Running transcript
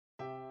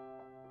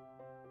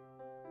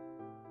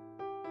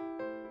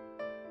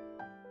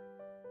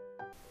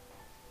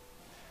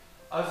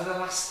Over the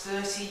last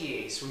 30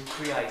 years we've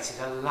created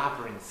a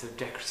labyrinth of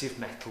decorative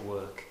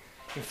metalwork.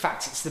 In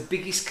fact, it's the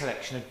biggest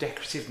collection of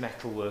decorative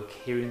metalwork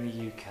here in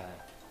the UK.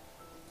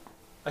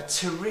 A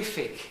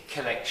terrific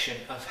collection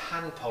of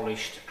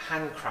hand-polished,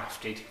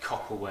 handcrafted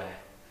copperware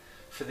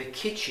for the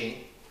kitchen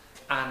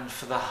and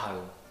for the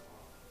home.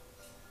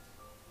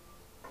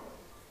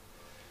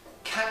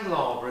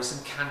 Candelabras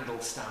and candle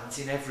stands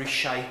in every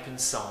shape and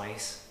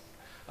size.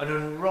 An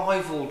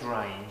unrivalled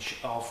range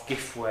of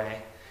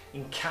giftware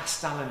in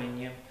cast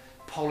aluminium,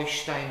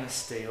 polished stainless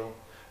steel,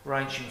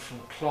 ranging from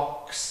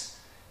clocks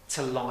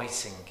to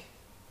lighting.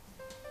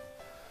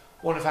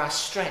 One of our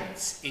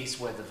strengths is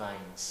weather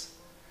vanes.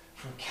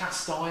 From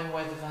cast iron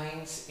weather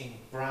vanes in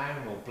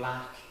brown or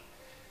black,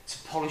 to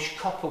polished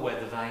copper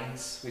weather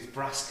vanes with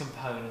brass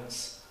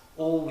components,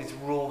 all with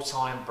wrought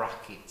iron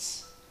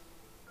brackets.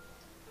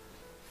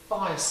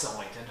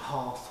 Fireside and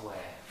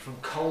hearthware, from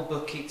coal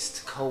buckets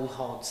to coal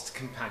hods to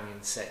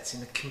companion sets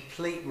in a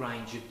complete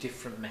range of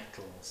different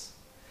metals.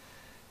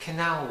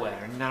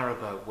 Canalware and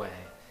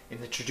narrowboatware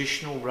in the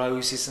traditional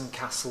roses and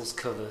castles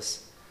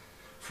colours,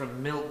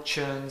 from milk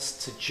churns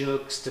to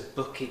jugs to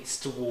buckets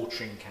to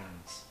watering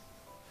cans.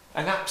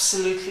 An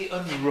absolutely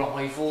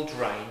unrivalled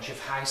range of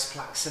house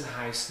plaques and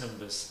house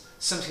numbers,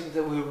 something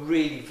that we're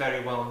really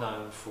very well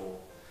known for,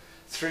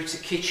 through to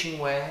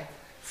kitchenware,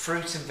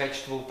 fruit and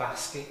vegetable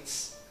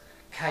baskets,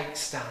 cake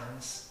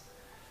stands,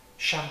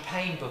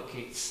 champagne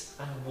buckets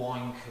and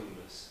wine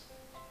coolers.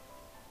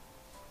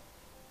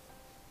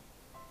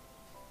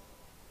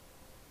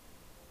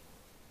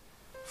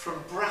 From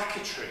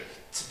bracketry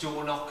to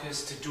door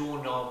knockers to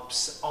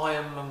doorknobs,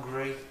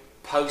 ironmongery,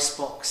 post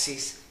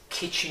boxes,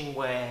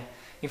 kitchenware,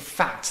 in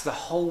fact the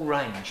whole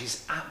range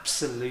is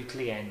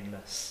absolutely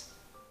endless.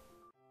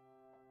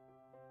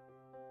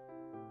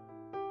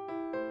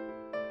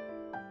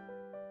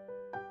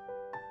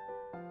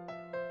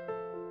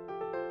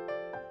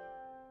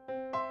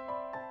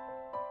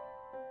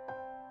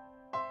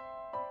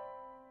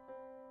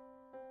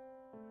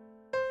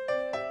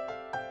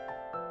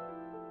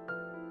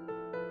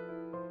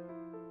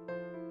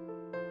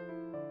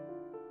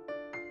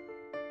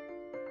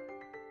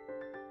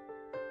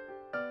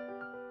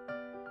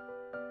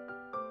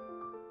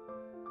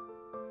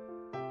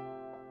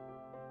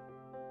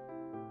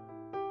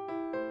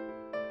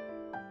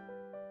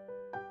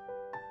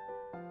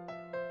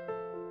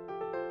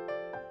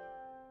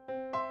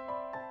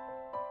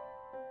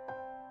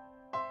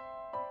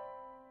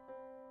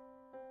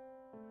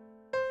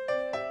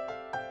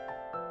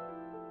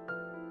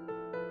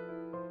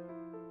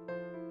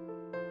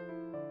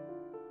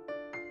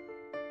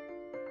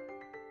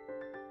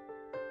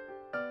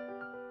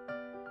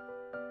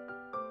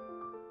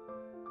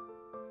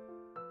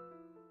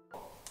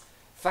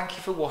 Thank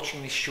you for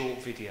watching this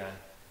short video.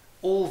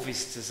 All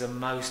visitors are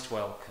most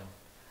welcome,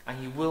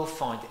 and you will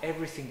find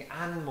everything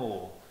and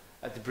more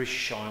at the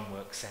British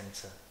Ironwork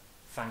Centre.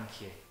 Thank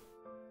you.